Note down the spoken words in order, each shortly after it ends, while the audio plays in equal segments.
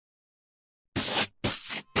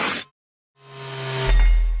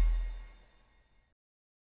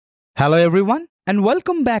Hello everyone and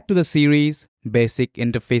welcome back to the series Basic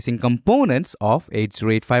Interfacing Components of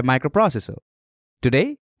 8085 Microprocessor.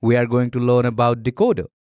 Today we are going to learn about decoder.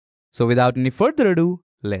 So without any further ado,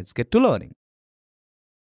 let's get to learning.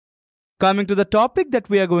 Coming to the topic that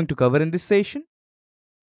we are going to cover in this session.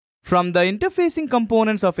 From the interfacing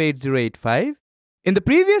components of 8085, in the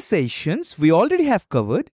previous sessions we already have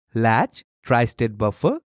covered latch, tri-state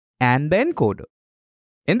buffer and the encoder.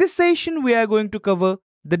 In this session we are going to cover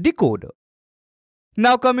the decoder.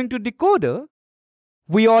 Now coming to decoder,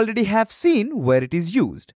 we already have seen where it is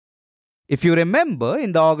used. If you remember,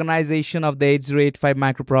 in the organization of the 8085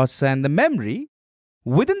 microprocessor and the memory,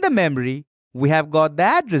 within the memory we have got the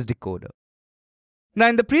address decoder. Now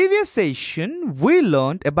in the previous session we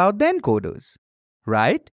learned about the encoders,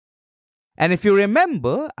 right? And if you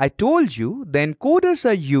remember, I told you the encoders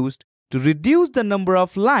are used to reduce the number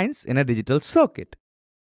of lines in a digital circuit.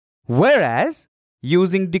 Whereas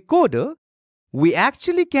using decoder, we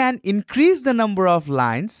actually can increase the number of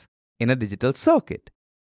lines in a digital circuit.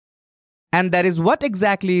 And that is what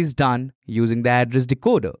exactly is done using the address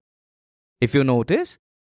decoder. If you notice,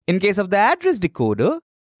 in case of the address decoder,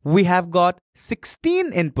 we have got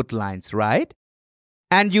 16 input lines, right?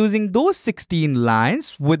 And using those 16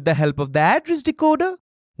 lines with the help of the address decoder,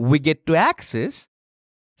 we get to access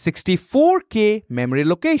 64K memory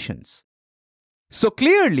locations. So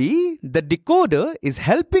clearly, the decoder is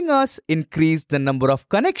helping us increase the number of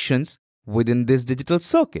connections within this digital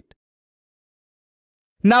circuit.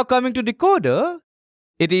 Now coming to decoder,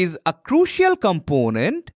 it is a crucial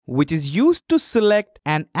component which is used to select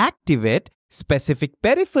and activate specific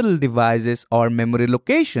peripheral devices or memory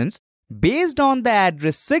locations based on the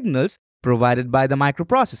address signals provided by the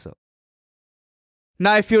microprocessor.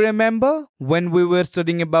 Now if you remember, when we were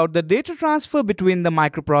studying about the data transfer between the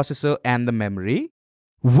microprocessor and the memory,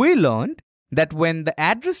 we learned that when the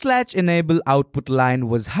address latch enable output line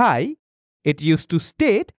was high, it used to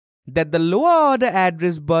state that the lower order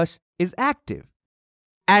address bus is active.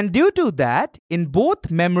 And due to that, in both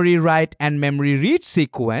memory write and memory read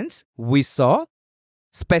sequence, we saw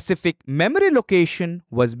specific memory location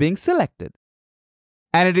was being selected.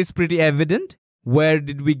 And it is pretty evident. Where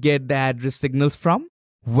did we get the address signals from?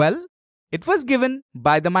 Well, it was given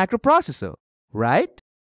by the microprocessor, right?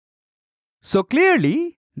 So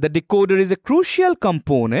clearly, the decoder is a crucial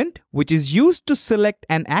component which is used to select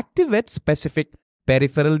and activate specific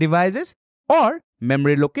peripheral devices or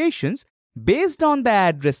memory locations based on the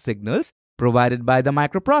address signals provided by the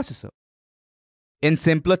microprocessor. In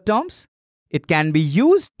simpler terms, it can be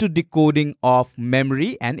used to decoding of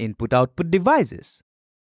memory and input-output devices.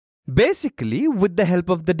 Basically, with the help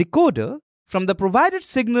of the decoder, from the provided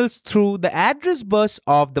signals through the address bus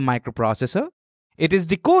of the microprocessor, it is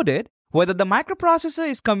decoded whether the microprocessor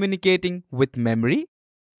is communicating with memory,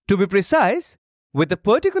 to be precise, with a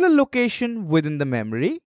particular location within the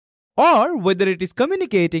memory, or whether it is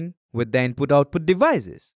communicating with the input-output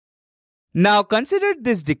devices. Now consider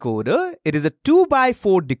this decoder. It is a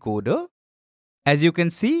 2x4 decoder. As you can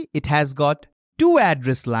see, it has got two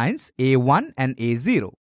address lines, A1 and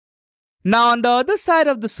A0. Now on the other side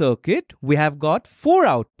of the circuit, we have got four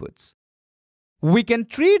outputs. We can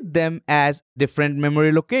treat them as different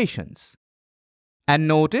memory locations. And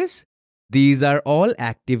notice, these are all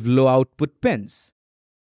active low output pins.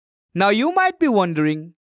 Now you might be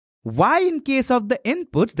wondering, why in case of the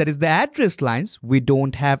inputs, that is the address lines, we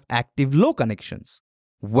don't have active low connections?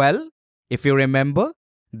 Well, if you remember,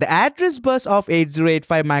 the address bus of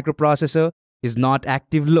 8085 microprocessor is not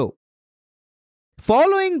active low.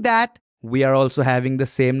 Following that, we are also having the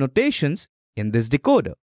same notations in this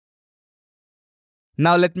decoder.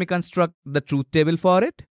 Now let me construct the truth table for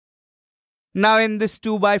it. Now in this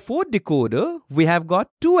 2x4 decoder, we have got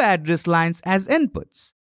two address lines as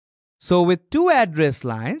inputs. So with two address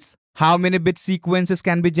lines, how many bit sequences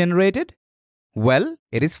can be generated? Well,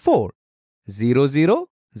 it is 4. 00,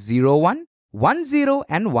 01, 10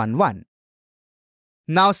 and 11.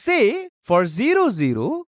 Now say for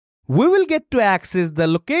 00, we will get to access the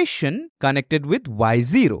location connected with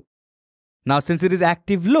Y0. Now since it is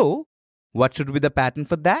active low, what should be the pattern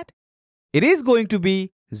for that? It is going to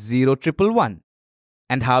be 0111.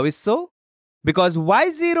 And how is so? Because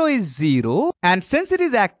Y0 is 0 and since it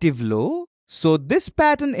is active low, so this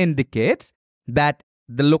pattern indicates that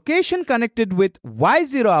the location connected with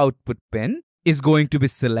Y0 output pin is going to be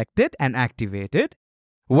selected and activated,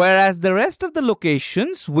 whereas the rest of the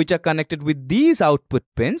locations which are connected with these output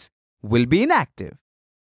pins will be inactive.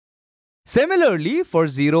 Similarly, for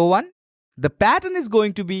 01, the pattern is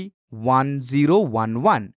going to be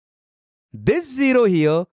 1011. This 0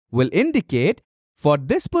 here will indicate for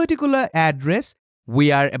this particular address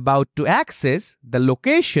we are about to access the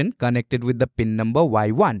location connected with the pin number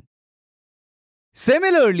Y1.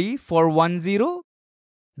 Similarly, for 10,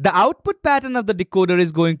 the output pattern of the decoder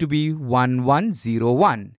is going to be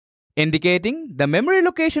 1101, indicating the memory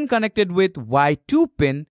location connected with Y2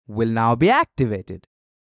 pin will now be activated.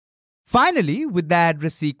 Finally, with the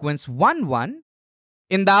address sequence 11,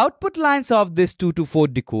 in the output lines of this 2 to 4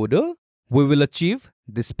 decoder, we will achieve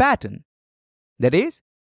this pattern. That is,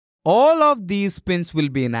 all of these pins will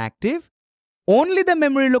be inactive, only the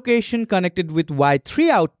memory location connected with Y3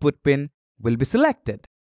 output pin will be selected.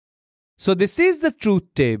 So this is the truth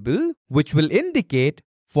table which will indicate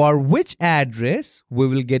for which address we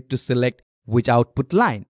will get to select which output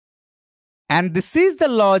line. And this is the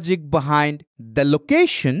logic behind the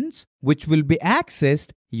locations which will be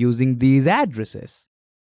accessed using these addresses.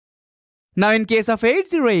 Now in case of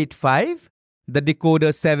 8085, the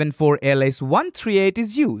decoder 74LS138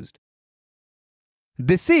 is used.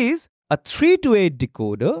 This is a 3 to 8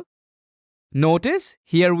 decoder. Notice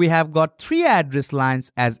here we have got 3 address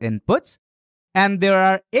lines as inputs and there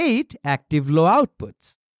are 8 active low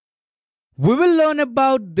outputs. We will learn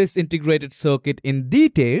about this integrated circuit in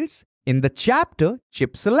details in the chapter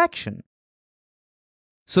Chip Selection.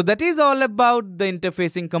 So that is all about the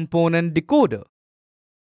interfacing component decoder.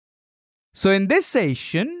 So in this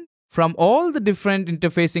session, from all the different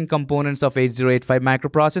interfacing components of 8085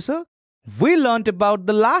 microprocessor, we learnt about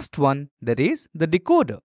the last one, that is the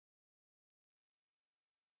decoder.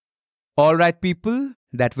 Alright people,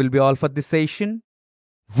 that will be all for this session.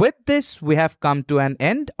 With this, we have come to an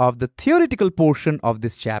end of the theoretical portion of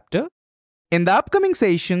this chapter. In the upcoming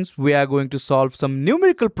sessions, we are going to solve some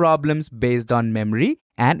numerical problems based on memory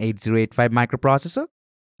and 8085 microprocessor.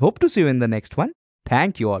 Hope to see you in the next one.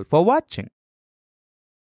 Thank you all for watching.